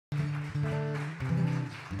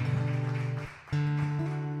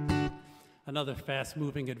another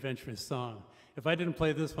fast-moving, adventurous song. If I didn't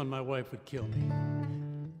play this one, my wife would kill me.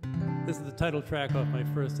 This is the title track off my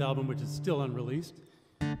first album, which is still unreleased.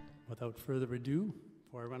 Without further ado,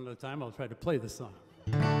 before I run out of time, I'll try to play the song.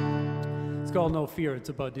 It's called No Fear. It's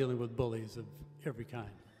about dealing with bullies of every kind.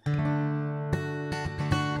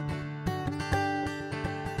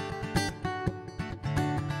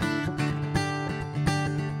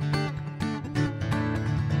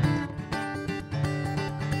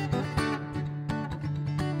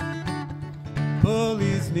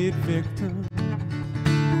 Bullies need victims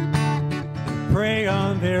and prey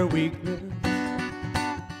on their weakness.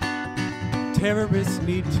 Terrorists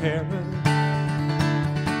need terror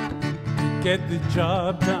to get the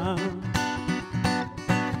job done.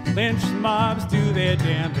 Lynch mobs do their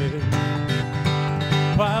damnedest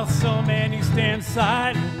while so many stand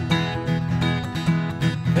silent.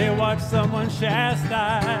 They watch someone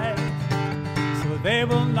chastised so they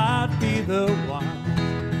will not be the one.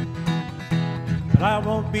 But I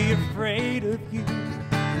won't be afraid of you,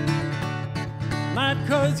 not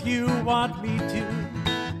 'cause you want me to.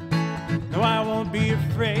 No, I won't be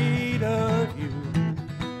afraid of you.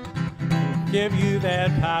 I'll give you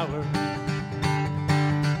that power.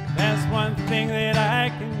 That's one thing that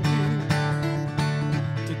I can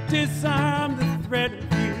do to disarm the threat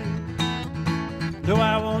of you. No,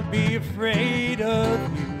 I won't be afraid of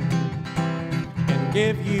you and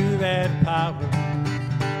give you that power.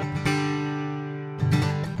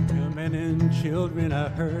 Women and children are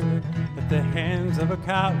hurt at the hands of a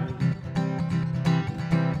coward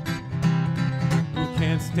who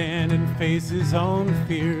can't stand and face his own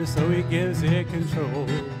fears, so he gives it control.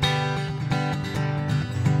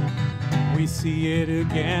 We see it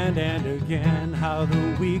again and again, how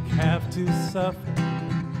the weak have to suffer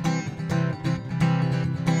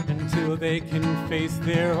until they can face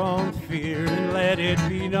their own fear and let it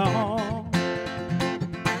be known.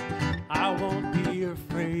 I won't be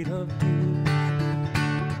afraid of you,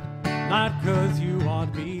 not 'cause you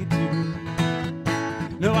want me to.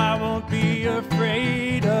 No, I won't be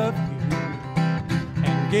afraid of you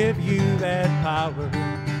and give you that power.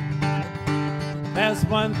 That's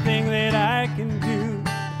one thing that I can do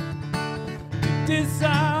to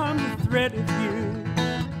disarm the threat of you.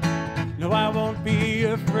 No, I won't be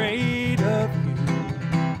afraid of you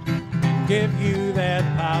and give you that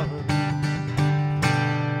power.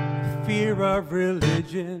 Fear of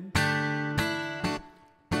religion,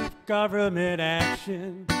 government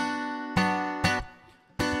action.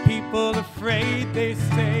 People afraid, they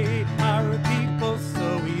say, are people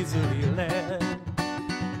so easily led?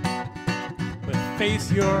 But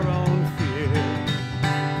face your own fear.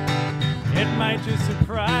 It might just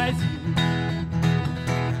surprise you.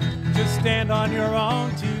 Just stand on your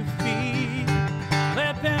own 2 feet.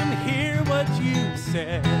 Let them hear what you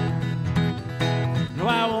said. No,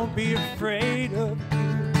 I won't be afraid of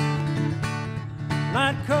you,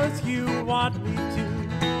 not 'cause you want me to.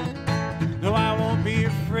 No, I won't be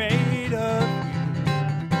afraid of you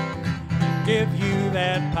and give you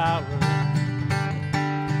that power.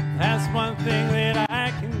 That's one thing that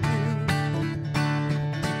I can do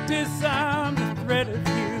to disarm the threat of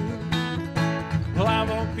you. No, I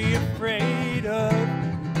won't be afraid of you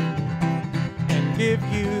and give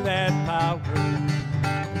you that power.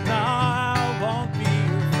 No, I won't be afraid.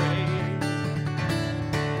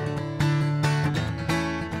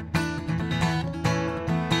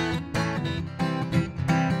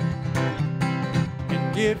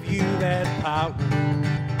 And give you that power.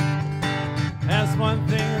 That's one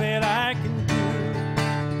thing that I can do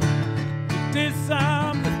to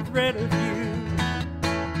disarm the threat of you.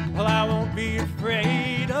 Well, I won't be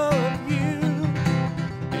afraid of you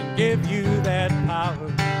and give you that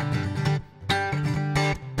power.